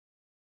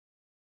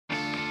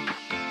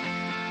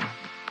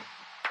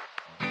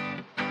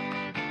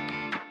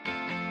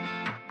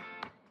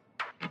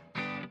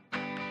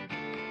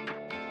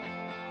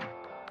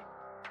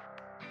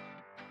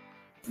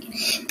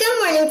Good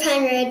morning,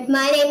 Pine Road.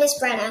 My name is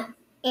Brenna.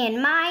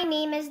 And my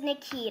name is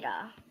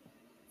Nikita.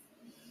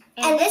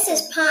 And this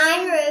is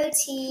Pine Road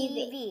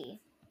TV.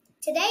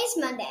 Today's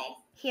Monday.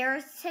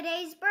 Here's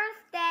today's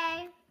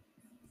birthday.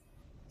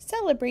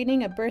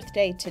 Celebrating a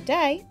birthday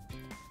today,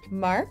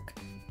 Mark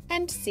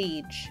and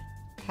Siege.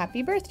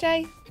 Happy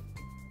birthday.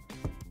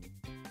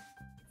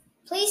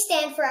 Please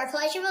stand for our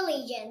Pledge of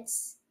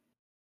Allegiance.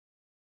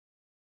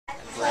 I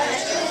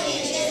pledge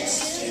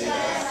allegiance to the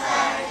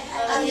flag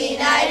of the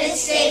United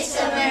States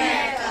of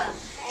America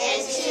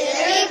and to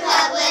the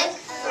republic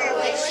for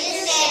which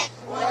it stands,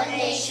 one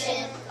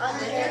nation,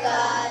 under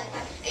God,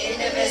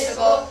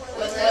 indivisible,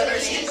 with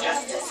liberty and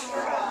justice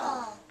for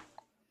all.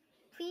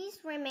 Please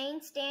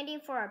remain standing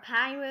for our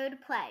Pine Road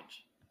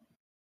Pledge.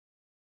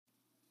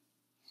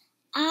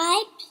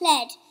 I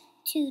pledge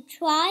to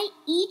try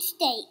each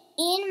day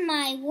in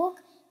my work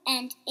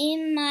and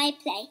in my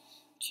play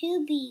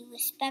to be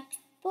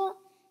respectful,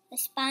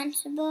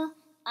 responsible,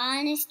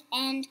 honest,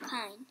 and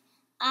kind.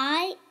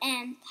 I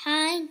am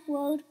Pine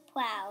Road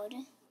proud.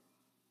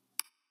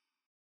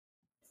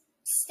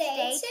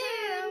 Stay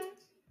tuned.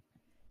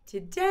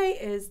 Today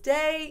is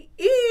Day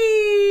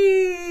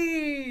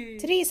E!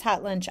 Today's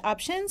hot lunch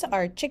options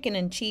are chicken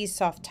and cheese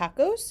soft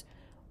tacos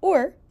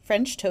or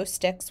French toast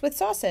sticks with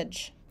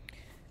sausage.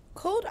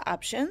 Cold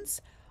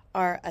options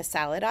are a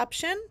salad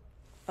option,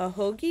 a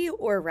hoagie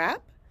or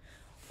wrap,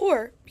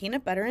 or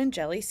peanut butter and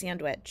jelly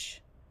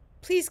sandwich.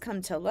 Please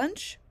come to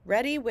lunch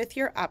ready with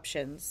your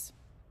options.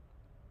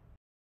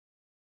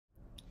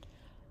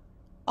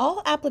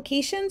 All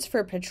applications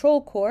for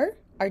Patrol Corps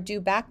are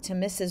due back to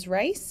Mrs.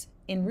 Rice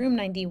in room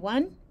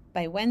 91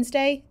 by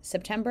Wednesday,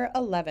 September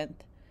 11th.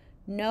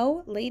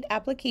 No late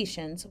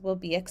applications will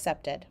be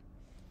accepted.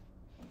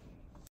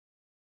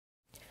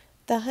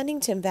 The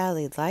Huntington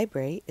Valley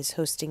Library is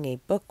hosting a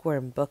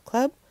Bookworm Book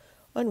Club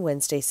on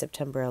Wednesday,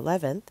 September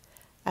 11th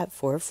at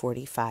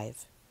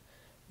 4:45.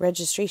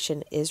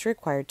 Registration is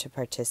required to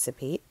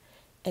participate,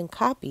 and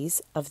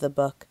copies of the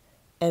book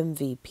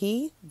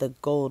MVP, The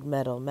Gold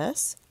Medal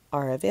Mess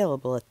are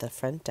available at the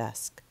front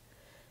desk.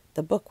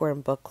 The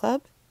Bookworm Book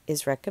Club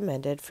is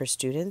recommended for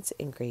students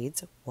in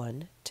grades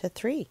 1 to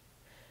 3.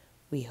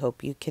 We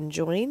hope you can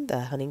join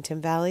the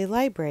Huntington Valley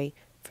Library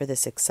for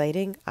this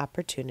exciting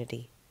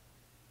opportunity.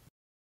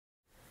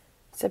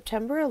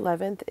 September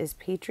 11th is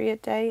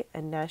Patriot Day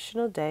and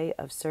National Day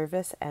of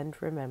Service and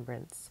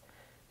Remembrance.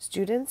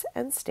 Students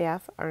and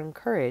staff are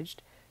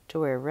encouraged to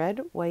wear red,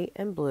 white,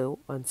 and blue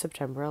on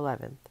September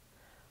 11th.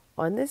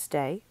 On this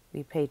day,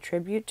 we pay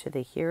tribute to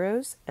the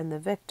heroes and the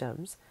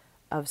victims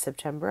of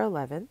September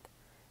 11th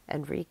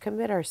and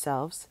recommit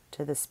ourselves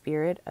to the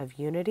spirit of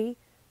unity,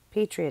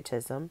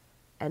 patriotism,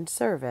 and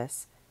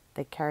service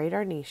that carried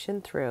our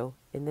nation through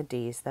in the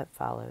days that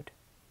followed.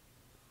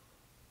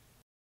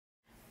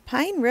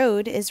 Pine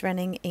Road is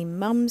running a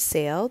mum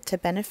sale to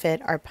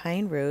benefit our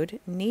Pine Road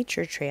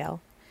Nature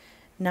Trail.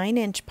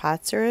 9-inch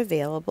pots are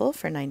available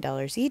for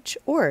 $9 each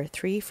or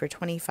 3 for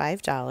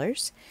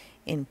 $25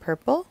 in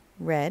purple,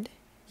 red,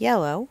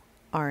 yellow,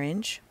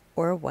 orange,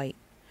 or white.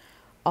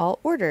 All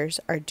orders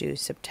are due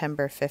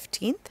September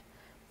 15th.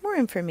 More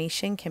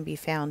information can be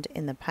found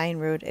in the Pine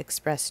Road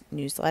Express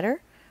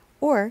newsletter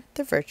or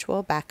the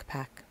virtual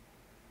backpack.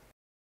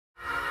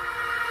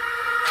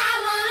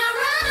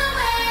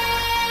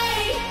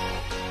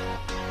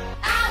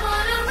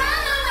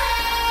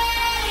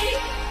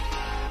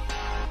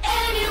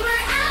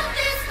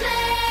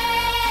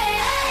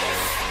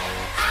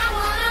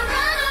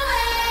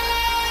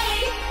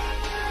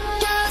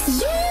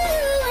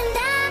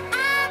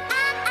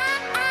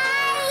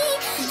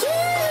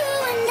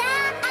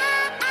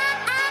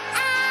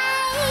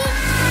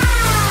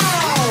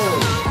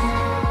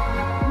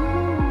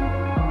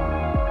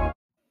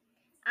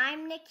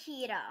 I'm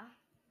Nikita.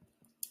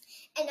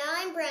 And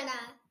I'm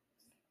Brenna.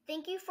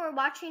 Thank you for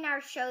watching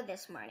our show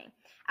this morning.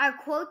 Our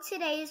quote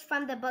today is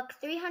from the book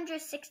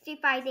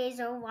 365 Days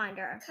of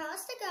Wonder. Carl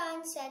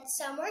Sagan said,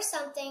 "Somewhere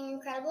something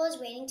incredible is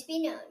waiting to be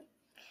known."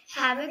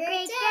 Have a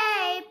great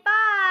day. Bye.